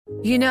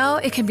You know,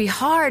 it can be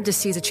hard to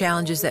see the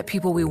challenges that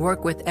people we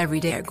work with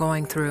every day are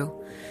going through.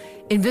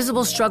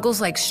 Invisible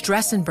struggles like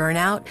stress and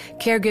burnout,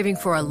 caregiving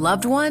for a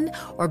loved one,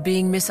 or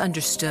being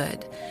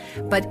misunderstood.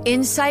 But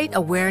insight,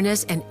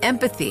 awareness, and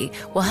empathy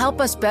will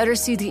help us better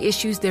see the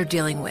issues they're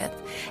dealing with.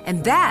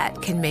 And that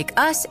can make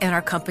us and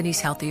our companies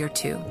healthier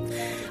too.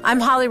 I'm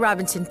Holly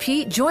Robinson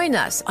Peete. Join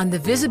us on The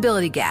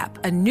Visibility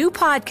Gap, a new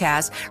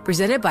podcast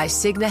presented by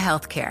Cigna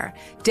Healthcare.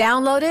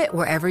 Download it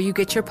wherever you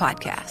get your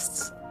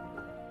podcasts.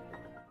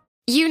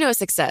 You know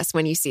success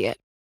when you see it.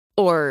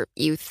 Or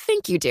you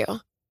think you do.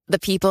 The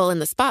people in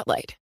the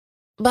spotlight.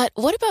 But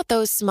what about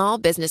those small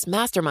business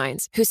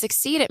masterminds who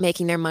succeed at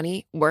making their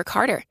money work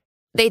harder?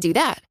 They do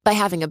that by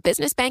having a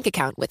business bank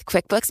account with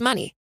QuickBooks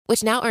Money,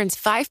 which now earns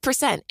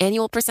 5%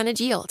 annual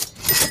percentage yield.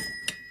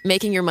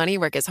 Making your money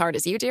work as hard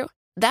as you do?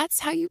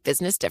 That's how you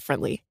business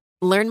differently.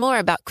 Learn more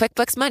about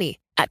QuickBooks Money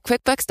at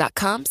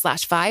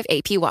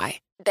quickbooks.com/5APY.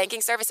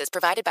 Banking services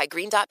provided by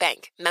Green Dot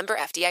Bank. Member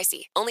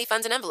FDIC. Only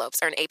funds and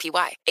envelopes earn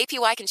APY.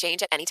 APY can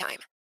change at any time.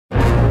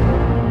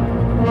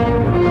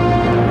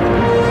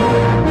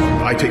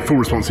 I take full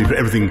responsibility for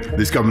everything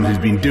this government has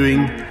been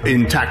doing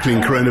in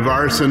tackling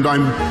coronavirus, and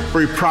I'm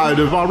very proud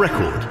of our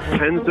record.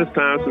 Tens of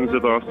thousands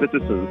of our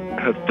citizens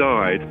have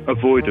died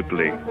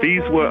avoidably.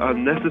 These were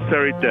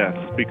unnecessary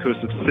deaths because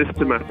of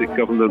systematic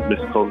government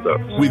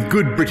misconduct. With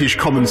good British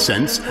common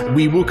sense,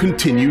 we will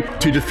continue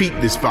to defeat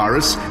this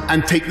virus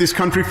and take this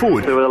country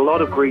forward. There are a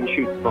lot of green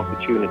shoots of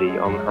opportunity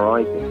on the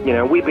horizon. You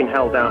know, we've been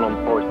held down on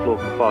the forest floor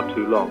for far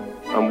too long,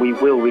 and we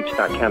will reach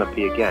that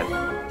canopy again.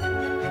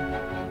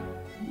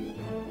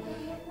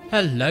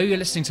 Hello, you're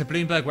listening to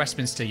Bloomberg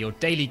Westminster, your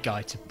daily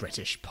guide to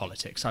British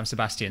politics. I'm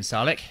Sebastian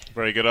Sarlik.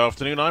 Very good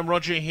afternoon, I'm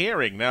Roger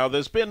Hearing. Now,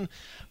 there's been,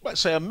 let's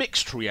say, a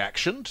mixed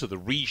reaction to the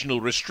regional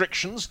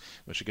restrictions,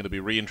 which are going to be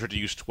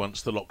reintroduced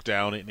once the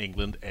lockdown in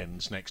England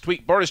ends next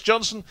week. Boris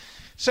Johnson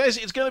says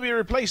it's going to be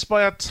replaced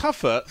by a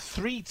tougher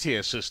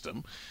three-tier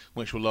system,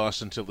 which will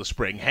last until the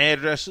spring.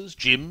 Hairdressers,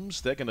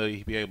 gyms, they're going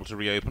to be able to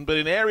reopen, but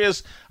in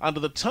areas under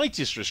the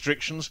tightest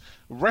restrictions,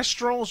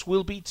 restaurants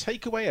will be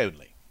takeaway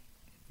only.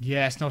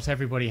 Yes, not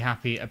everybody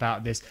happy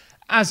about this.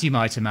 As you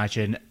might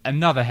imagine,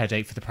 another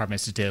headache for the Prime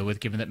Minister to deal with,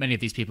 given that many of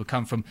these people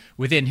come from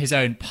within his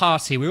own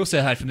party. We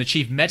also heard from the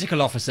Chief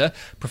Medical Officer,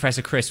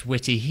 Professor Chris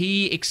Whitty.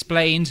 He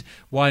explained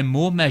why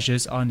more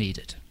measures are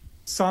needed.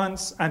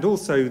 Science and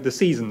also the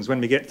seasons when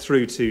we get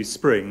through to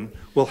spring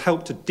will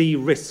help to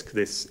de-risk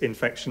this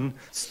infection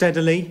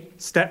steadily,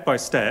 step by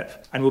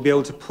step, and we'll be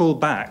able to pull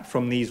back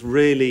from these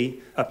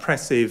really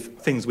oppressive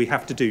things we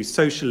have to do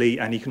socially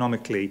and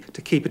economically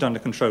to keep it under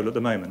control at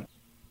the moment.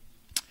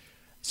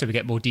 So we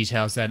get more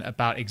details then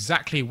about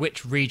exactly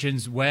which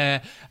regions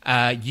where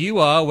you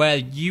are, where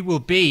you will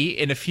be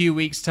in a few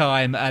weeks'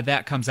 time.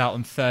 That comes out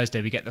on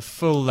Thursday. We get the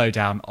full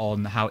lowdown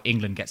on how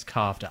England gets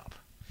carved up.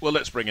 Well,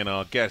 let's bring in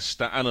our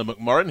guest, Anna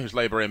McMorrin, who's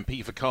Labour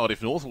MP for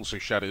Cardiff North, also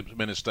Shadow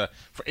Minister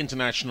for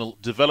International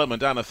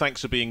Development. Anna,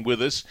 thanks for being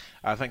with us.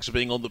 Thanks for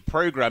being on the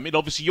programme. And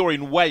obviously, you're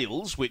in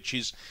Wales, which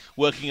is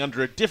working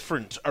under a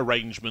different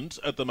arrangement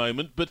at the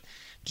moment. But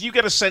do you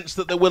get a sense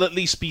that there will at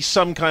least be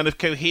some kind of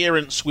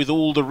coherence with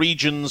all the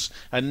regions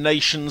and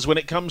nations when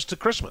it comes to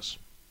Christmas?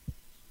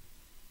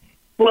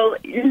 Well,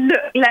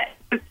 look, let's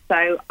hope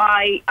so.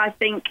 I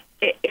think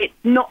it's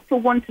not for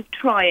want of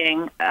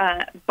trying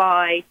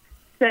by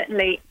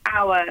certainly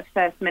our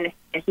First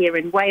Minister here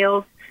in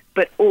Wales,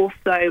 but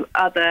also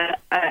the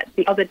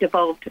other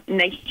devolved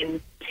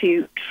nations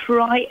to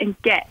try and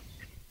get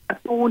a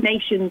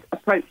four-nations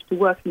approach to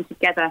working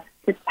together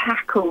to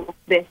tackle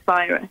this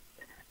virus.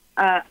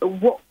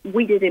 What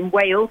we did in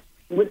Wales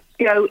was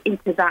go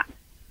into that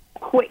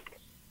quick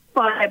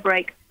fire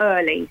break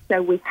early.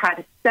 So we've had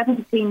a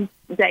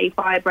 17-day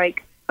fire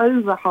break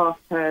over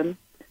half-term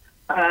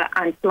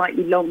and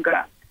slightly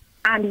longer.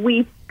 And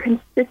we've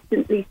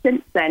consistently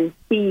since then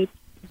seen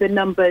the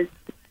numbers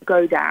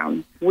go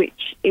down,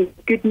 which is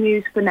good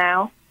news for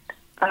now,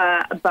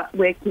 but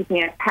we're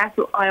keeping a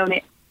careful eye on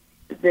it.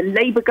 The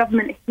Labour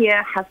government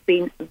here has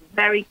been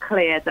very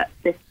clear that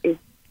this is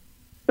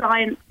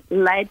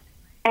science-led,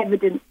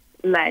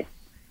 evidence-led,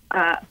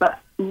 but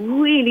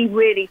really,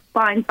 really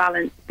fine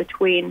balance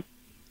between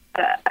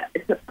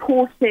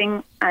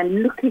supporting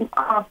and looking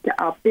after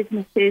our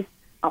businesses,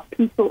 our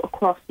people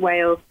across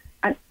Wales,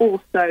 and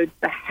also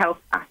the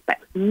health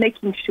aspects,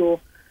 making sure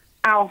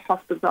our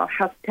hospitals, our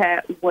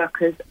healthcare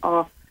workers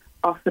are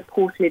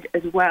supported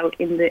as well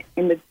in the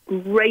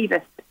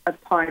gravest of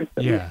times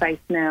that we face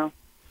now.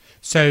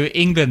 So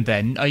England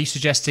then, are you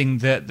suggesting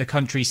that the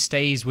country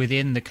stays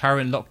within the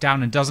current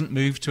lockdown and doesn't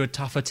move to a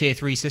tougher tier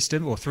 3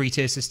 system, or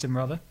 3-tier system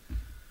rather?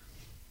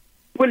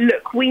 Well,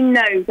 look, we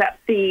know that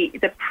the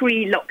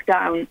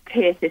pre-lockdown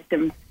tier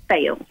system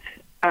failed.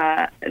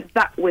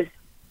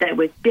 There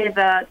was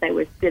dither, there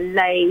was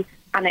delay,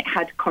 and it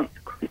had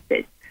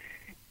consequences.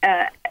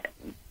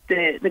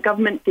 The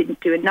government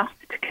didn't do enough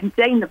to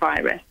contain the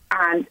virus,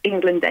 and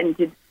England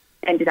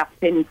ended up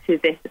into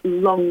this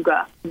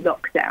longer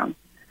lockdown.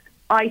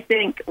 I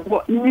think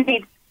what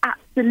needs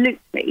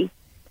absolutely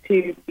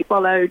to be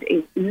followed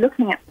is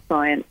looking at the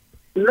science,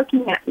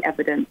 looking at the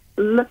evidence,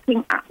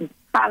 looking at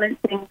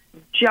balancing,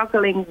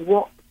 juggling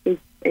what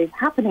is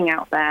happening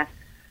out there,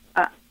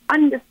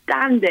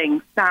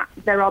 understanding that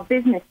there are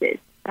businesses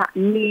that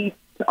need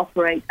to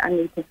operate and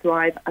need to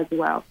thrive as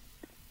well.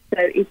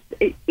 So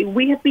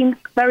we have been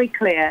very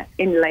clear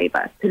in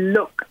Labour to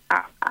look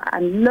at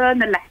and learn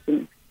the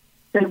lessons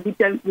so we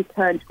don't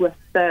return to a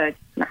third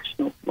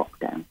national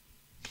lockdown.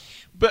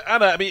 But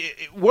Anna, I mean,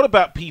 what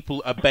about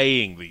people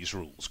obeying these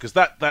rules? Because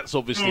that's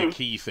obviously a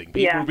key thing.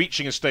 People are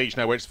reaching a stage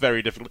now where it's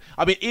very difficult.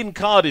 I mean, in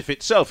Cardiff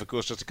itself, of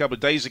course, just a couple of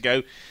days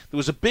ago, there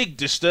was a big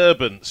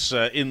disturbance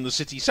in the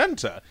city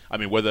centre. I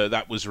mean, whether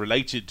that was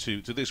related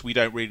to this, we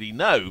don't really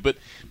know. But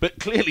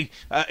clearly,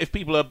 if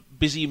people are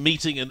busy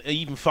meeting and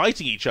even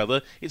fighting each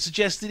other, it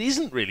suggests it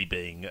isn't really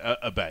being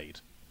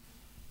obeyed.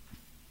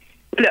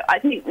 Look, I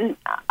think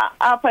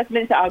our First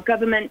Minister, our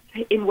government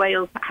in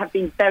Wales have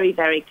been very,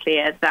 very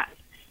clear that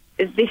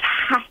this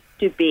has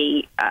to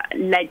be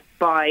led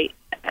by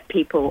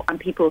people and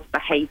people's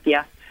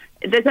behaviour.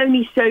 There's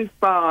only so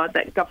far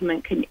that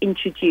government can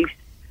introduce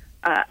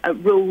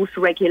rules,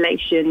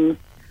 regulations,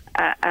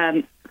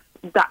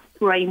 that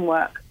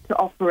framework to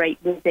operate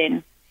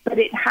within. But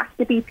it has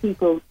to be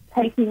people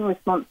taking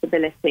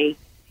responsibility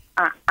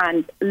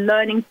and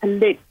learning to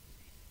live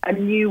a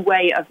new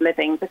way of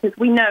living. Because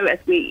we know as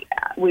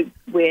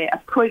we're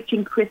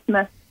approaching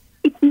Christmas,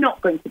 it's not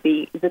going to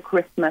be the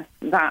Christmas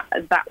that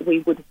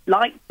we would have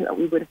liked, that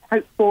we would have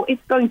hoped for.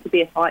 It's going to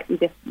be a slightly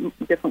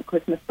different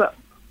Christmas. But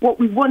what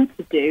we want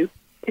to do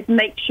is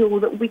make sure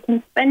that we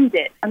can spend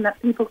it and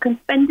that people can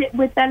spend it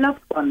with their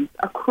loved ones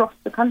across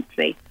the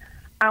country.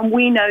 And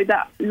we know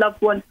that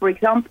loved ones, for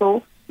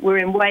example, we're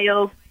in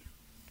Wales,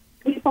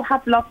 people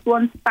have loved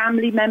ones,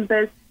 family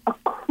members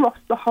across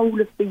the whole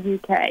of the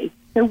UK.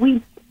 So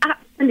we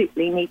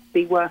absolutely need to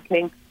be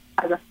working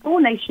as a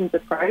four nations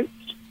approach,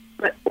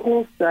 but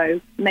also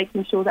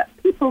making sure that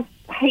people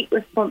take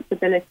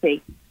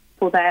responsibility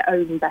for their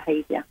own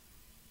behaviour.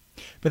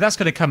 But that's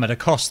going to come at a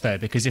cost, though,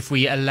 because if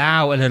we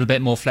allow a little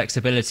bit more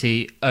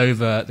flexibility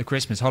over the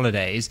Christmas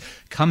holidays,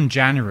 come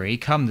January,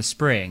 come the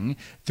spring,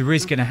 there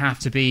is going to have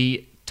to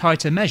be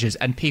tighter measures,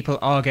 and people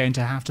are going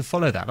to have to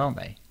follow that, aren't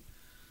they?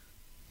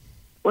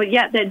 Well,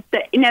 yeah, they're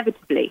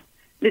inevitably.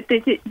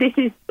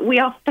 We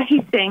are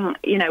facing,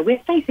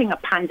 we're facing a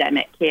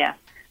pandemic here,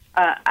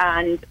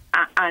 and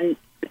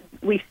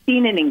we've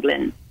seen in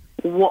England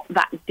what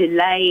that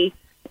delay,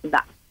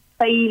 that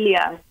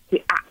failure to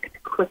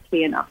act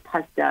quickly enough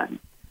has done.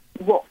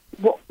 What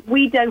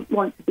we don't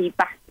want to be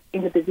back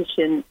in the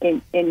position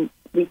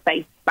we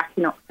faced back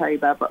in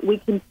October, but we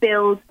can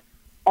build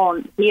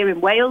on, here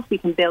in Wales, we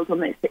can build on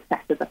the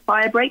success of the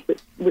fire break,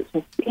 which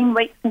has seen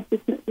rates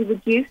consistently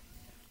reduced.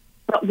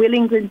 But will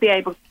England be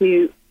able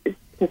to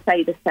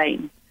say the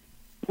same?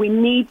 We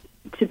need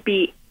to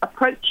be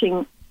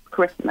approaching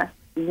Christmas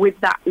with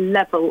that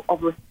level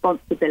of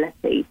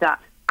responsibility that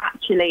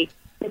actually,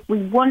 if we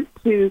want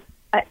to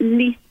at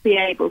least be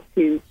able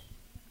to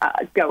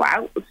go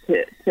out,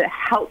 to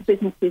help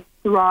businesses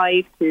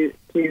thrive, to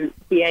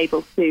be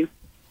able to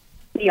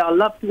see our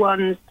loved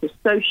ones, to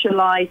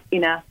socialise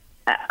in a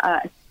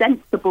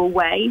sensible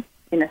way,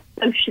 in a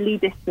socially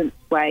distanced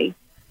way,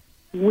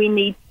 we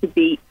need to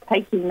be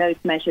taking those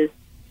measures,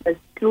 those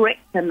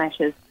stricter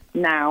measures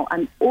now,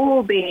 and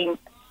all being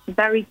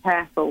very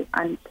careful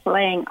and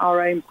playing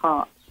our own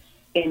part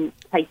in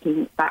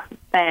taking that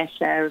fair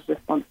share of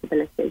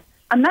responsibility.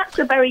 And that's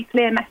a very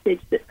clear message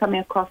that's coming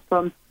across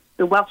from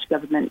the Welsh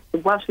government, the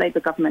Welsh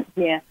Labour government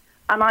here.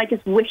 And I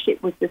just wish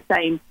it was the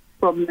same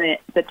from the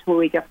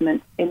Tory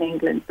government in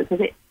England, because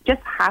it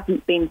just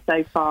hasn't been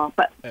so far.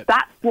 But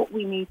that's what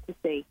we need to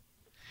see.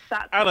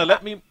 Anna,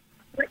 let me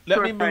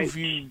move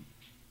you.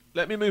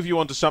 Let me move you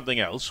on to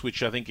something else,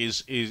 which I think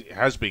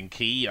has been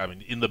key. I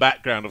mean, in the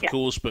background, of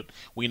course, but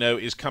we know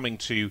is coming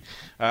to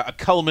a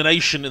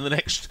culmination in the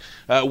next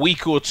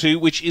week or two,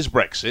 which is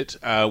Brexit.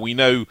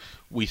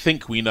 We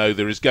think we know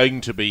there is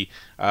going to be,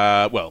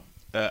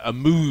 a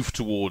move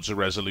towards a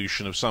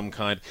resolution of some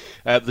kind.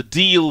 The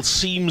deal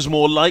seems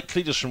more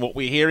likely, just from what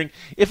we're hearing.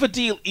 If a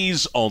deal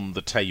is on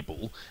the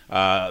table,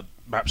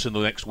 perhaps in the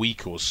next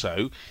week or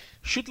so,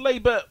 should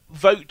Labour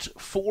vote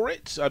for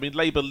it? I mean,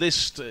 Labour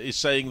List is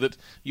saying that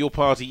your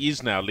party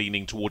is now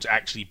leaning towards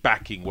actually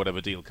backing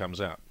whatever deal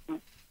comes out.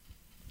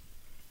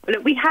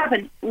 Look,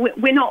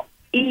 we're not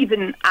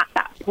even at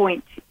that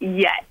point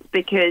yet,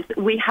 because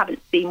we haven't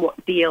seen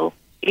what deal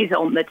is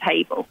on the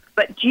table.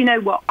 But do you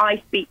know what?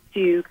 I speak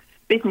to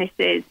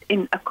businesses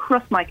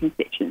across my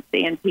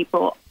constituency and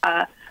people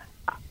up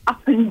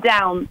and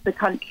down the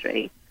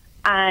country.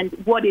 And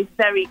what is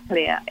very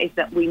clear is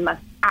that we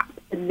must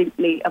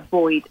absolutely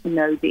avoid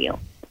no deal.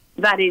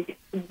 That is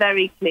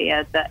very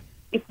clear, that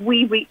if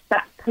we reach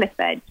that cliff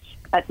edge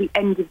at the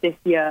end of this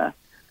year,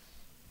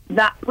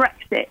 that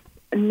Brexit,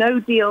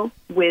 no deal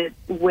with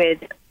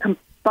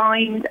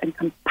combined and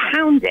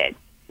compounded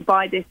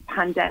by this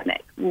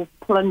pandemic, will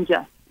plunge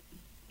us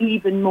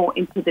even more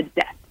into the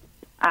depths.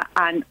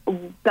 And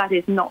that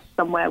is not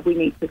somewhere we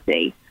need to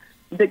see.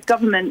 The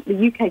government,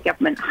 the UK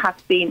government, has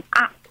been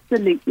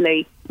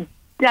absolutely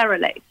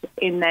derelict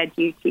in their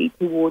duty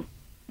towards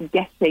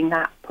getting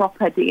that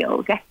proper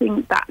deal,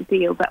 getting that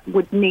deal that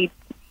would need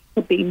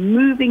to be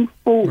moving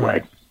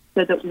forward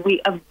so that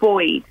we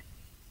avoid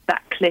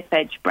that cliff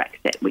edge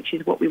Brexit, which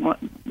is what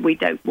we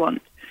don't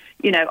want.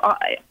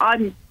 I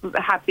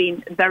have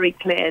been very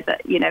clear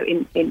that,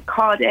 in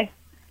Cardiff,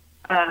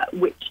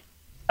 which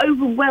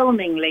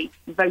overwhelmingly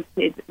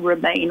voted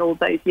Remain all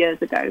those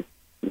years ago,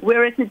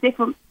 we're at a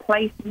different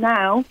place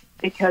now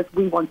because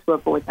we want to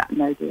avoid that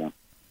no deal.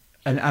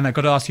 And I've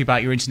got to ask you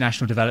about your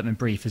international development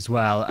brief as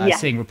well.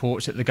 Seeing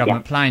reports that the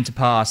government planning to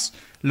pass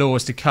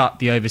laws to cut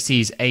the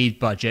overseas aid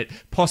budget,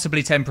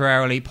 possibly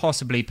temporarily,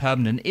 possibly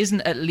permanent.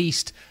 Isn't at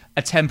least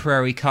a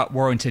temporary cut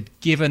warranted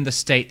given the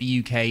state the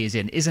UK is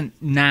in? Isn't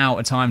now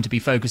a time to be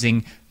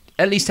focusing,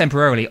 at least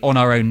temporarily, on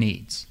our own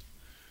needs?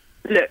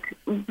 Look,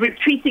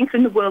 retreating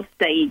from the world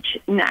stage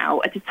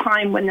now at a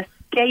time when the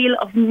scale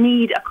of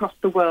need across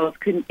the world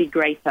couldn't be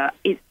greater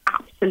is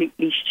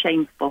absolutely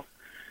shameful.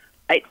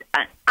 It's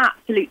an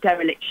absolute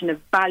dereliction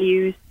of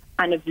values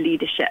and of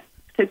leadership.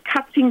 So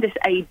cutting this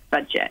aid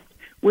budget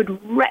would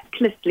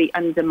recklessly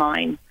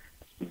undermine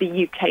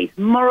the UK's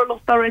moral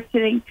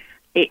authority,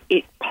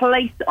 its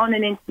place on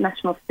an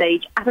international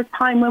stage at a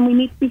time when we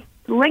need to be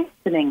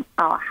strengthening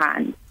our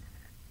hand.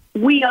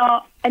 We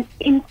are an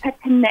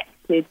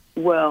interconnected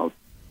world,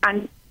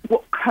 and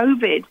what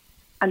COVID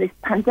and this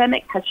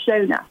pandemic has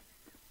shown us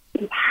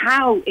is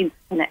how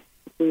interconnected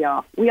we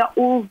are. We are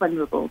all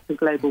vulnerable to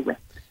global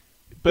risks.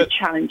 The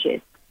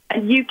challenges.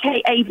 And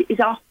UK aid is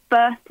our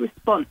first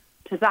response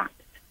to that,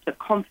 to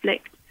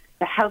conflict,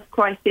 the health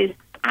crisis,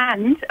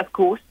 and, of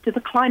course, to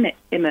the climate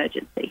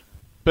emergency.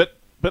 But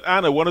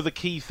Anna, one of the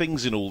key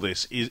things in all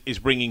this is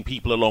bringing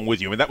people along with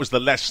you. I mean, that was the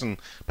lesson,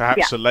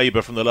 perhaps, for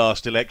Labour from the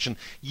last election.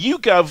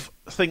 YouGov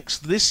thinks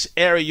this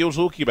area you're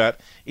talking about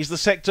is the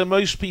sector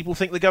most people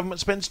think the government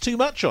spends too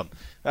much on.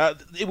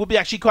 It would be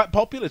actually quite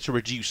popular to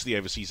reduce the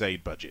overseas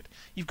aid budget.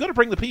 You've got to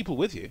bring the people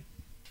with you.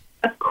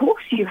 Of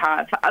course you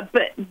have,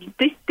 but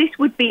this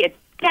would be a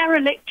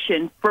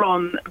dereliction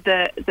from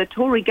the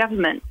Tory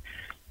government.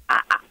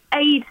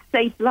 Aid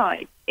saves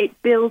lives, it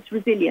builds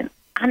resilience,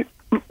 and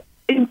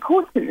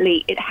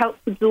importantly, it helps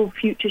absorb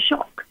future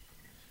shock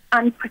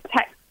and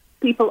protects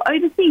people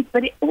overseas,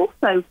 but it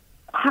also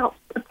helps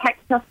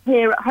protect us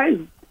here at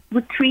home.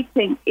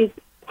 Retreating is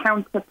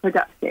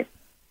counterproductive.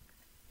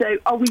 So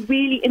are we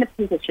really in a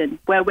position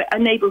where we're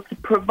unable to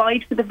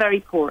provide for the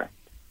very poorest,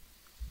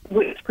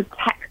 which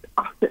protects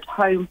us at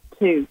home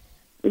too?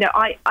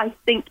 I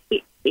think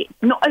it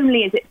not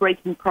only is it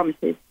breaking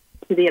promises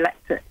to the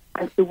electorate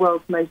and to the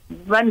world's most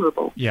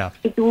vulnerable,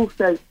 it's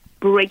also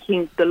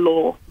breaking the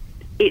law.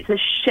 It's a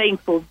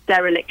shameful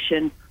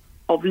dereliction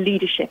of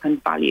leadership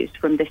and values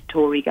from this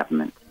Tory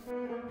government.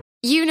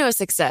 You know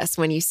success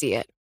when you see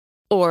it.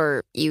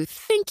 Or you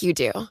think you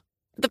do.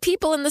 The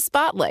people in the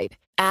spotlight.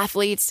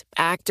 Athletes,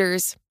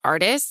 actors,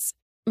 artists.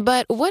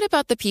 But what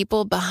about the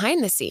people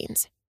behind the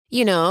scenes?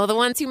 You know, the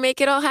ones who make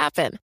it all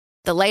happen.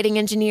 The lighting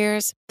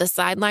engineers, the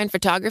sideline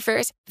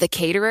photographers, the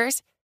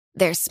caterers.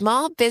 They're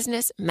small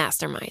business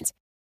masterminds.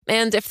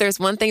 And if there's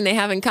one thing they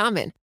have in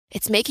common,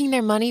 it's making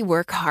their money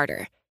work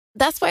harder.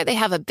 That's why they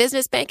have a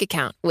business bank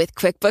account with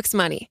QuickBooks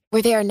Money,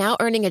 where they are now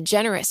earning a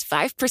generous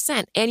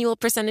 5% annual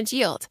percentage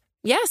yield.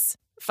 Yes,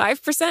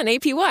 5%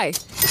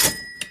 APY.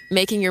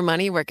 Making your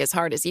money work as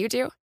hard as you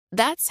do?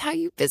 That's how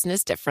you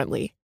business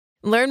differently.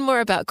 Learn more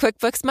about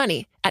QuickBooks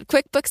Money at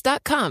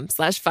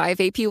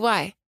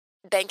quickbooks.com/5APY.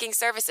 Banking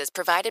services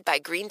provided by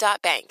Green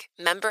Dot Bank,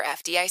 member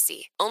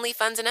FDIC. Only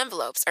funds and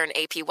envelopes earn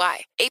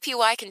APY.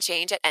 APY can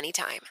change at any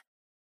time.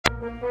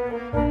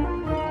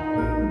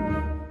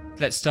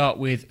 Let's start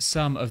with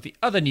some of the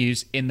other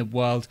news in the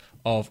world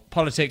of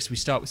politics. We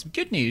start with some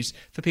good news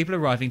for people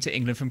arriving to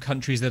England from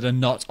countries that are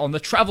not on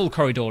the travel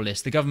corridor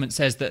list. The government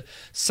says that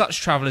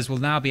such travellers will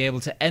now be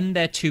able to end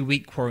their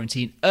 2-week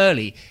quarantine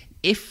early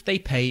if they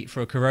pay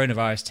for a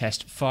coronavirus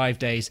test 5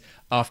 days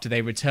after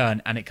they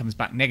return and it comes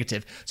back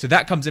negative. So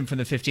that comes in from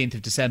the 15th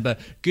of December.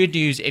 Good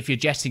news if you're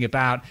jetting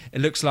about. It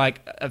looks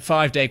like a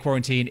 5-day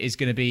quarantine is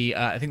going to be,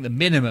 I think, the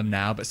minimum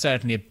now, but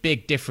certainly a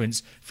big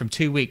difference from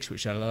 2 weeks,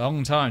 which is a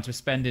long time to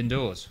spend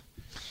indoors.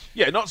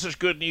 Yeah, not such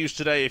good news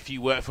today if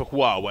you work for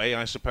Huawei,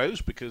 I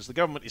suppose, because the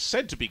government is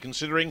said to be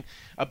considering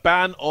a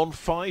ban on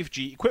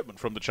 5G equipment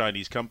from the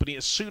Chinese company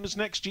as soon as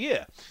next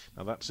year.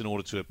 Now, that's in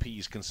order to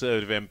appease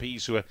Conservative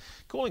MPs who are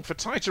calling for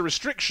tighter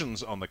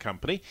restrictions on the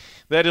company.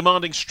 They're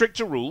demanding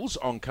stricter rules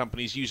on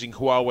companies using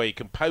Huawei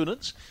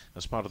components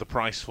as part of the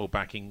price for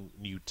backing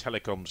new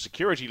telecom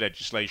security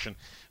legislation,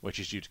 which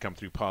is due to come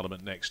through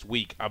Parliament next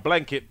week. A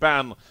blanket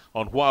ban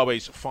on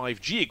Huawei's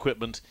 5G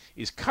equipment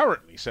is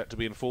currently set to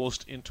be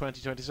enforced in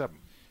 2027.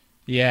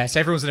 Yes,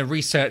 everyone's in a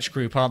research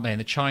group, aren't they? And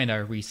the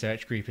China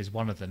research group is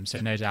one of them.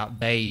 So no doubt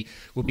they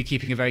will be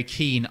keeping a very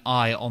keen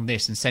eye on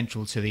this and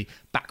central to the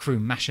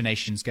backroom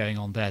machinations going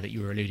on there that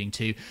you were alluding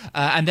to.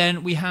 And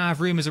then we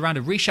have rumours around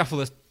a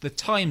reshuffle. The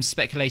Times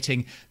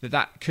speculating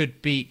that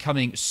could be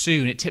coming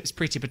soon. It tips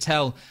Priti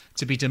Patel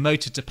to be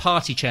demoted to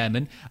party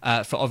chairman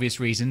for obvious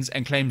reasons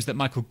and claims that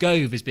Michael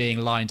Gove is being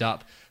lined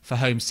up for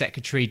Home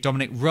Secretary.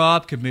 Dominic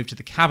Raab could move to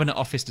the Cabinet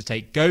Office to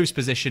take Gove's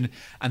position,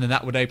 and then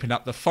that would open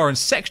up the Foreign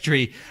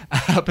Secretary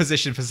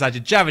position for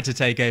Sajid Javid to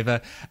take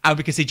over. And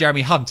we could see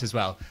Jeremy Hunt as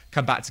well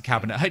come back to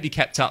Cabinet. I hope you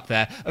kept up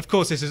there. Of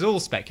course, this is all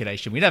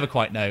speculation. We never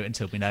quite know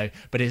until we know,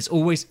 but it's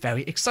always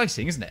very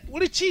exciting, isn't it?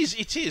 Well, it is.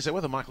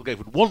 Whether Michael Gove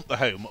would want the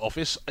Home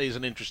Office is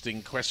an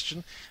interesting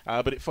question,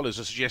 but it follows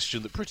a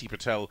suggestion that Priti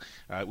Patel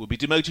will be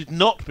demoted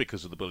not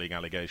because of the bullying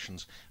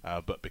allegations,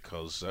 but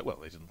because,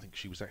 they didn't think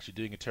she was actually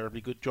doing a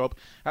terribly good job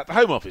at the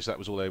Home Office. That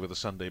was all over the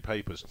Sunday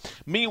papers.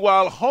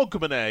 Meanwhile,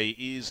 Hogmanay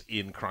is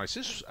in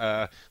crisis.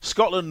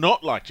 Scotland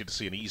not likely to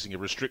see an easing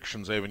of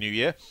restrictions over New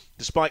Year,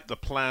 despite the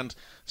planned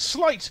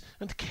slight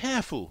and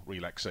careful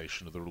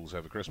relaxation of the rules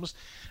over Christmas.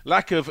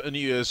 Lack of a New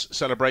Year's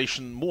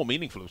celebration more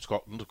meaningful of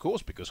Scotland, of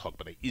course, because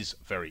Hogmanay is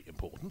very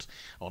important.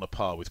 On a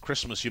par with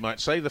Christmas, you might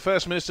say. The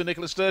First Minister,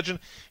 Nicola Sturgeon,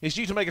 is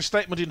due to make a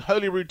statement in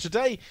Holyrood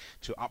today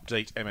to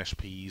update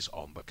MSPs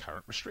on the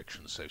current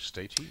restrictions, so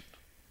stay tuned.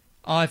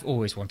 I've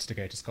always wanted to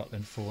go to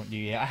Scotland for New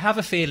Year. I have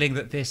a feeling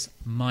that this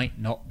might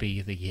not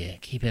be the year.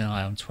 Keep an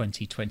eye on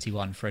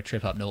 2021 for a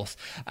trip up north.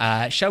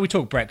 Shall we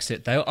talk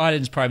Brexit, though?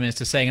 Ireland's Prime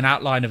Minister saying an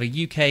outline of a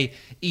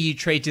UK-EU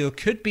trade deal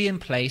could be in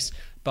place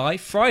by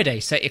Friday.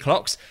 Set your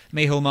clocks.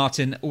 Micheál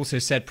Martin also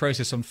said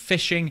process on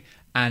fishing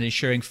and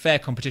ensuring fair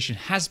competition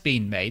has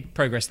been made.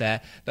 Progress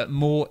there, but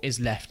more is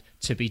left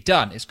to be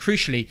done. It's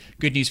crucially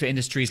good news for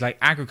industries like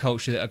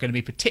agriculture that are going to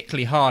be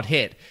particularly hard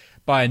hit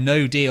by a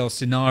no-deal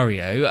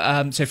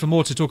scenario. So for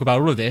more to talk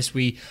about all of this,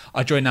 we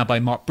are joined now by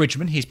Mark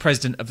Bridgman. He's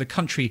president of the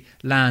Country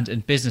Land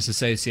and Business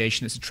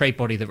Association. It's a trade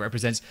body that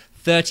represents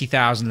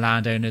 30,000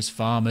 landowners,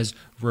 farmers,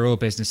 rural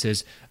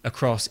businesses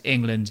across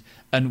England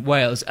and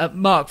Wales.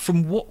 Mark,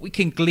 from what we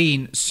can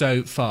glean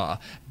so far,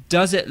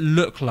 does it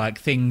look like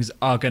things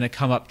are going to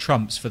come up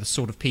trumps for the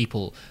sort of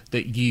people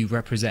that you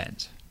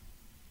represent?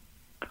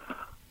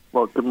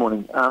 Well, good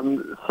morning.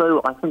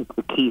 So I think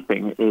the key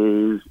thing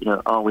is,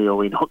 are we or are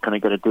we not going to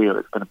get a deal?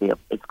 It's going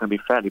to be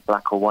fairly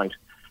black or white.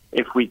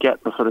 If we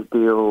get the sort of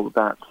deal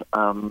that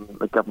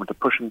the government are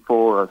pushing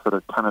for, a sort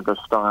of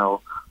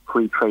Canada-style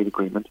free trade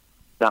agreement,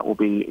 that will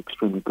be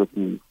extremely good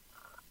news.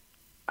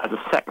 As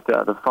a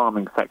sector, the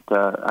farming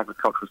sector,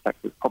 agricultural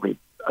sector, is probably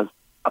as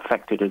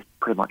affected as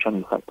pretty much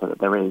any sector that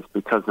there is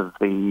because of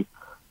the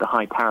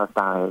high tariff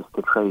barriers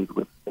to trade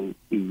with the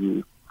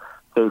EU.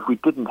 So if we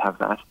didn't have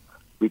that,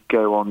 we'd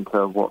go on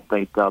to what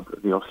they dub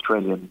the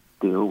Australian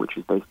deal, which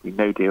is basically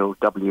no deal,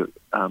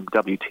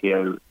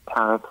 WTO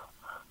tariffs,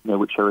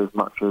 which are as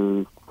much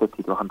as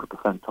 50 to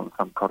 100% on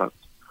some products.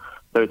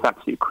 So it's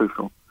absolutely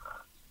crucial.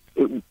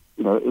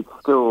 It's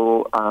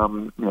still,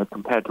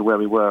 compared to where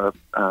we were,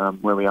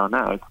 where we are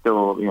now, it's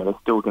still, there's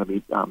still going to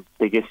be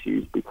big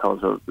issues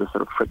because of the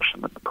sort of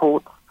friction at the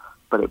ports.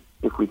 But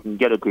if we can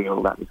get a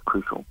deal, that is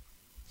crucial.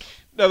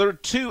 Now, there are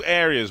two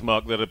areas,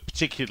 Mark, that are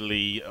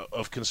particularly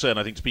of concern,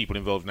 I think, to people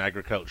involved in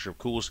agriculture, of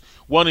course.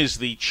 One is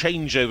the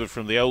changeover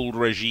from the old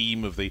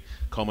regime of the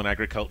Common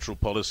Agricultural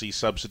Policy,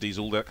 subsidies,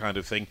 all that kind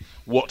of thing.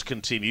 What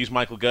continues?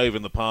 Michael Gove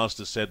in the past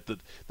has said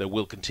that there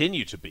will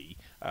continue to be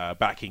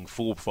backing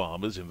for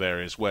farmers in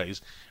various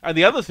ways. And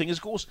the other thing is,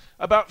 of course,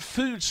 about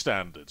food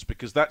standards,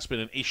 because that's been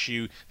an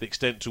issue, the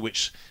extent to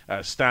which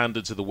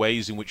standards are the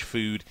ways in which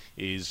food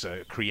is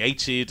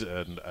created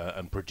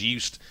and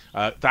produced.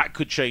 That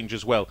could change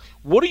as well.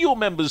 What are your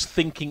members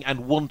thinking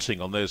and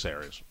wanting on those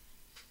areas?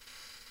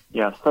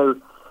 Yeah, so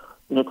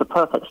it's a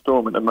perfect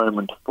storm at the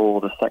moment for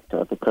the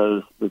sector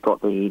because we've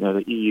got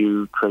the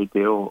EU trade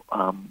deal,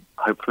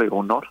 hopefully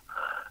or not,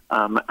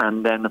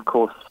 and then of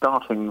course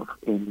starting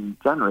in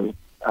January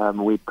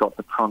we've got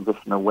the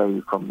transition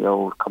away from the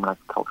old Common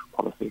Agricultural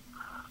Policy,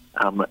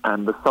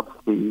 and the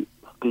subsidy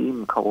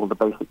scheme called the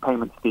Basic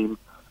Payment Scheme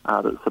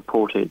that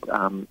supported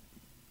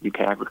UK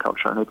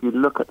agriculture. And if you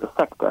look at the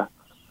sector,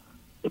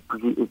 it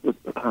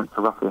accounts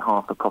for roughly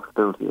half the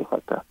profitability of the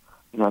sector.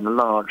 And the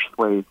large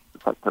swathes of the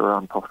sector are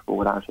unprofitable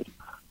without it.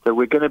 So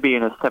we're going to be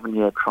in a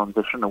 7-year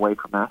transition away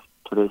from that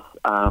to this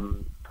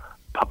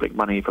public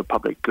money for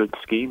public goods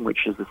scheme,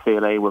 which as the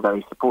CLA we're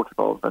very supportive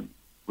of. And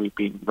we've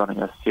been running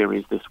a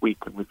series this week,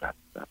 and we've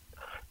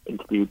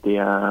interviewed the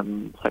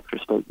Secretary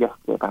of State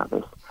yesterday about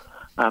this.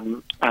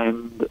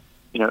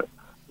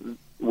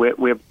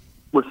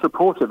 We're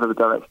supportive of the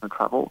direction of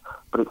travel,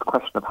 but it's a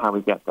question of how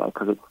we get there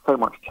because it's so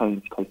much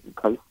change taking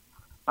place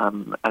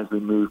as we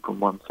move from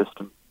one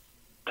system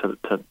to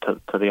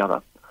the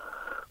other.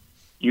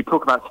 You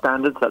talk about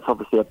standards, that's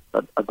obviously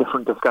a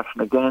different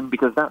discussion again,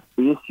 because that's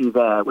the issue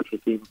there, which has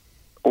been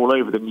all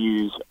over the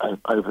news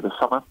over the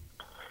summer,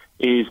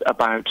 is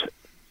about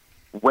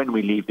when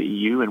we leave the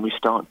EU and we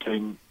start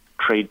doing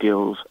trade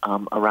deals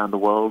around the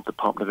world. The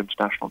Department of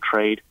International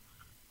Trade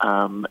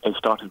is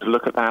starting to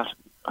look at that.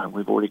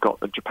 We've already got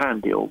the Japan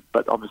deal,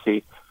 but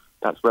obviously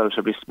that's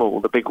relatively small.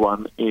 The big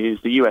one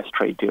is the US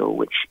trade deal,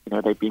 which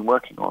they've been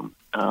working on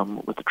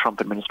with the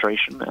Trump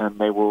administration, and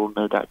they will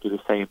no doubt do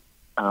the same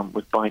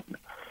with Biden.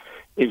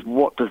 Is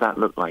what does that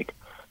look like?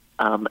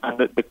 And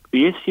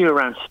the issue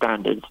around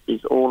standards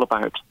is all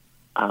about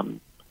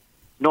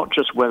not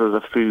just whether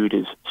the food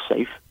is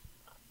safe,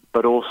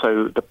 but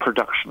also the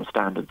production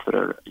standards that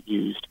are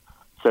used.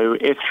 So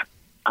if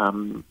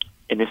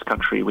in this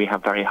country we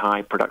have very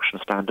high production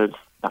standards,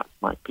 that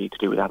might be to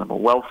do with animal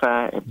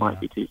welfare, it might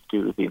be to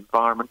do with the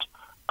environment,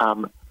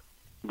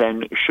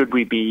 then should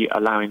we be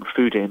allowing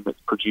food in that's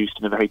produced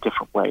in a very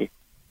different way,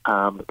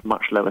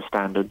 much lower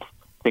standards,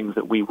 things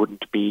that we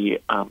wouldn't be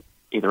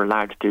either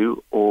allowed to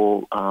do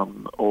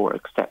or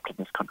accept in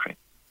this country?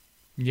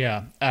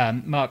 Yeah.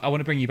 Mark, I want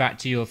to bring you back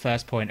to your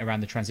first point around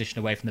the transition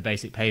away from the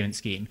basic payment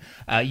scheme.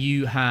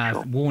 You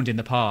have warned in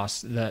the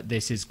past that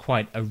this is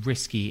quite a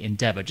risky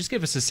endeavour. Just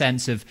give us a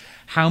sense of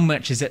how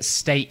much is at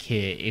stake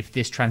here if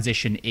this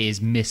transition is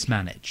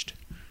mismanaged.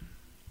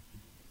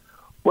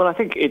 Well, I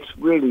think it's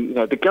really,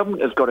 the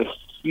government has got a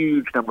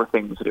huge number of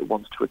things that it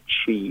wants to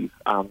achieve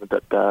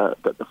that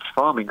the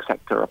farming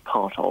sector are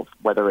part of,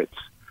 whether it's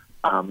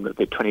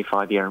the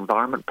 25-year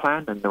environment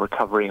plan and the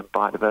recovery and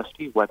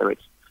biodiversity, whether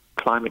it's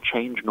climate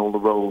change and all the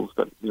roles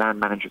that land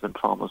managers and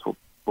farmers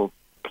will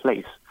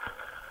place.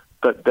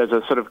 But there's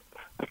a sort of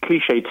a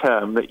cliche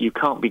term that you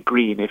can't be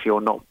green if you're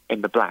not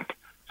in the black.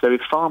 So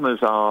if farmers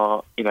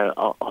are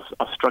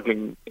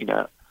struggling,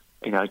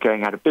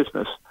 going out of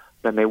business,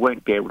 then they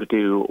won't be able to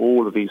do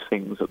all of these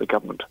things that the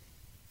government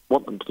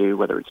want them to do,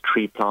 whether it's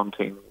tree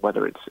planting,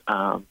 whether it's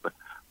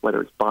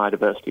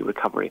biodiversity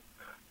recovery.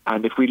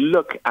 And if we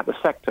look at the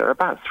sector,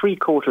 about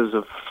 3/4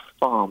 of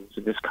farms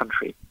in this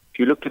country, if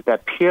you looked at their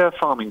pure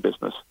farming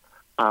business,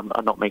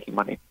 are not making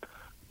money.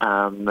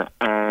 And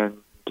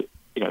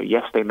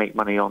yes, they make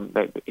money on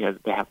they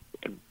have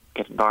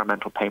get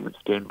environmental payments,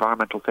 do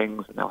environmental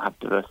things, and they'll have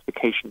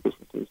diversification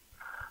businesses.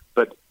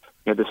 But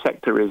the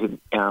sector is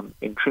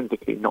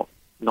intrinsically not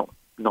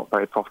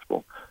very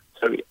profitable.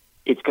 So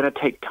it's going to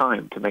take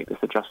time to make this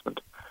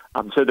adjustment.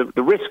 So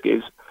the risk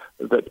is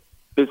that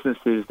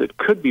businesses that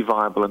could be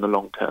viable in the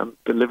long term,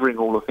 delivering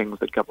all the things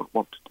that government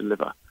want to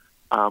deliver,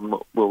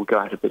 will go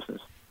out of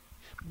business.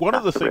 One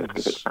of the things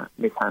if it's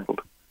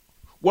mishandled.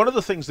 One of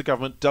the things the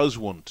government does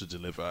want to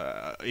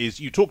deliver is,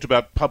 you talked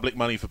about public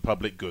money for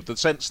public good, the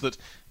sense that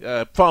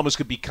farmers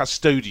could be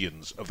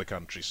custodians of the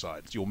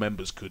countryside. Your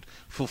members could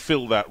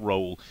fulfil that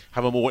role,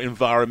 have a more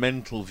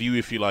environmental view,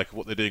 if you like, of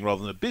what they're doing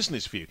rather than a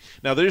business view.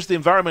 Now, there is the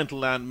Environmental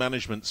Land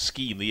Management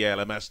Scheme, the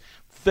ALMS,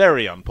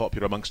 very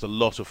unpopular amongst a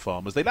lot of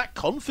farmers. They lack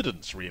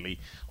confidence, really,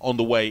 on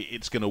the way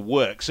it's going to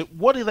work. So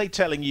what are they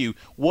telling you?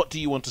 What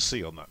do you want to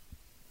see on that?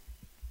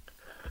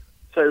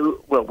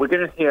 So, well, we're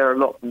going to hear a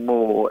lot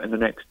more in the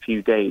next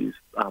few days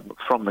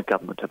from the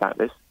government about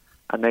this,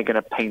 and they're going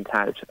to paint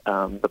out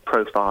the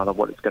profile of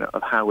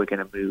of how we're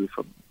going to move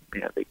from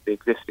the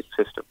existing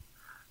system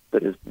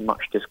that is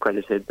much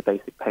discredited, the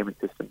basic payment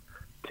system,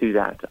 to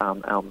that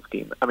ALM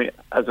scheme. I mean,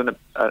 as an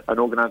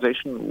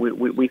organisation,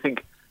 we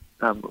think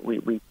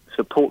we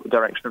support the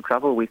direction of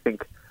travel. We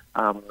think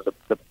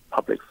the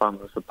public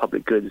funds, the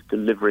public goods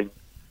delivering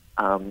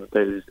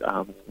those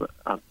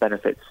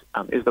benefits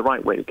is the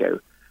right way to go.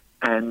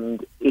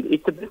 And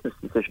it's a business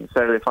decision.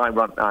 So if I've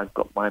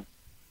got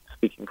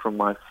speaking from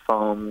my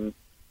farm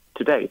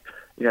today,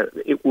 I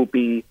will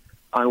be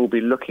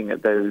looking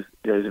at those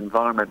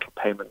environmental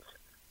payments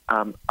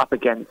up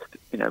against,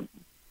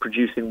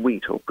 producing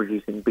wheat or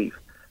producing beef.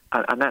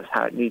 And that's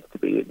how it needs to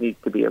be. It needs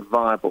to be a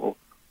viable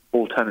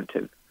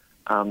alternative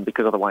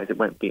because otherwise it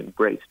won't be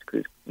embraced,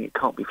 because it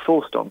can't be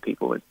forced on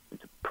people.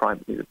 It's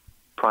private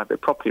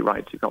property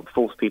rights. You can't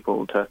force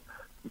people to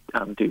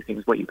do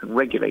things where you can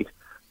regulate.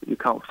 You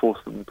can't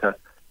force them to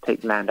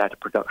take land out of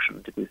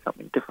production to do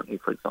something differently,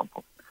 for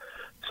example.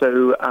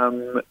 So,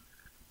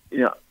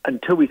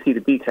 until we see the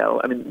detail,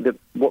 I mean,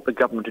 what the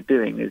government are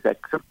doing is they're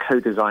sort of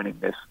co-designing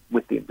this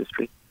with the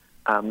industry,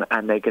 and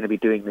they're going to be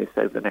doing this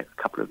over the next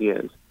couple of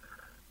years.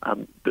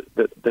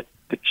 The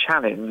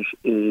challenge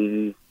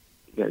is,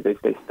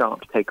 they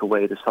start to take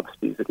away the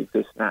subsidies that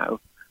exist now.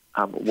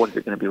 What is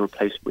it going to be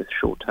replaced with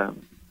short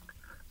term?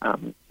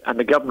 And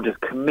the government is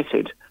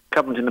committed.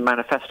 Government in the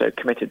manifesto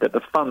committed that the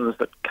funds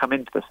that come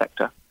into the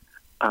sector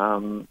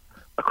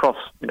across,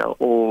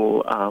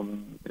 all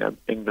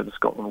England,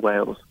 Scotland,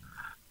 Wales,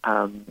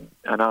 and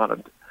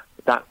Ireland,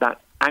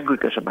 that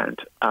aggregate amount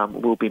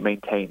will be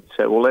maintained.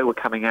 So although we're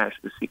coming out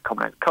of the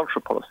Common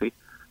Agricultural Policy,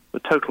 the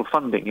total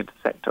funding into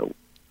the sector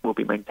will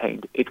be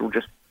maintained. It will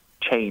just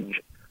change,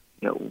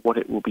 what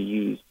it will be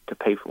used to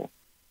pay for.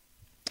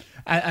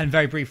 And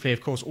very briefly,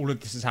 of course, all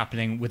of this is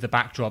happening with the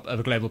backdrop of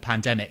a global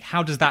pandemic.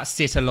 How does that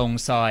sit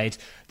alongside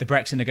the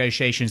Brexit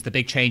negotiations, the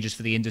big changes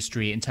for the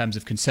industry in terms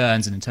of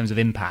concerns and in terms of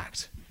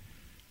impact?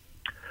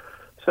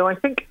 So I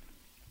think,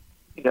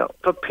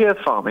 for pure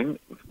farming,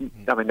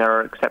 I mean, there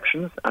are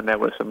exceptions, and there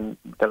were some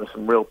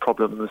real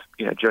problems,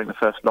 during the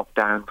first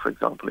lockdown. For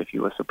example, if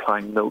you were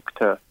supplying milk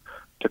to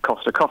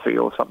Costa Coffee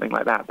or something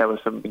like that, there were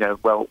some,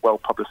 well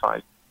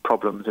publicised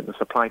problems in the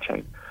supply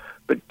chain.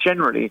 But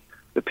generally,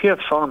 the pure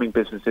farming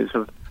businesses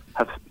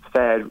have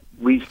fared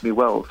reasonably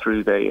well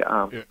through the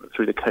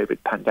COVID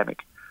pandemic.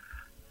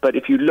 But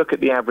if you look at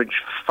the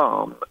average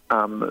farm,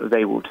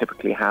 they will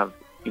typically have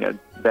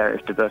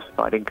various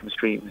diversified income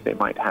streams. They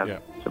might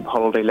have some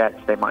holiday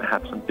lets. They might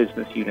have some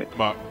business units.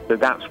 Mark. So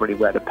that's really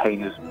where the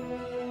pain is.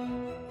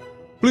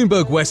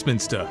 Bloomberg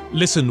Westminster.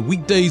 Listen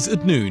weekdays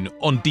at noon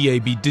on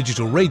DAB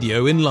Digital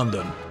Radio in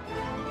London.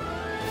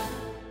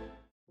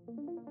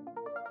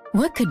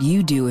 What could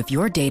you do if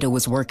your data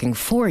was working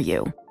for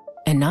you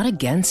and not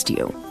against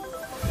you?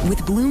 With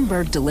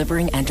Bloomberg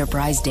delivering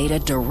enterprise data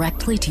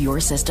directly to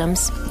your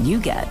systems, you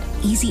get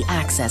easy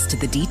access to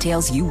the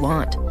details you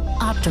want,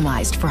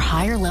 optimized for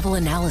higher level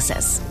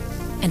analysis,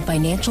 and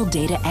financial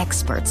data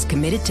experts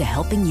committed to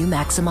helping you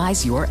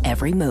maximize your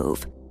every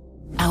move.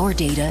 Our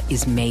data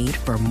is made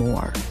for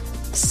more,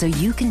 so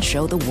you can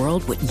show the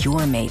world what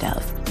you're made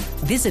of.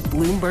 Visit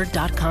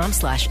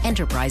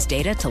Bloomberg.com/enterprise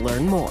data to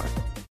learn more.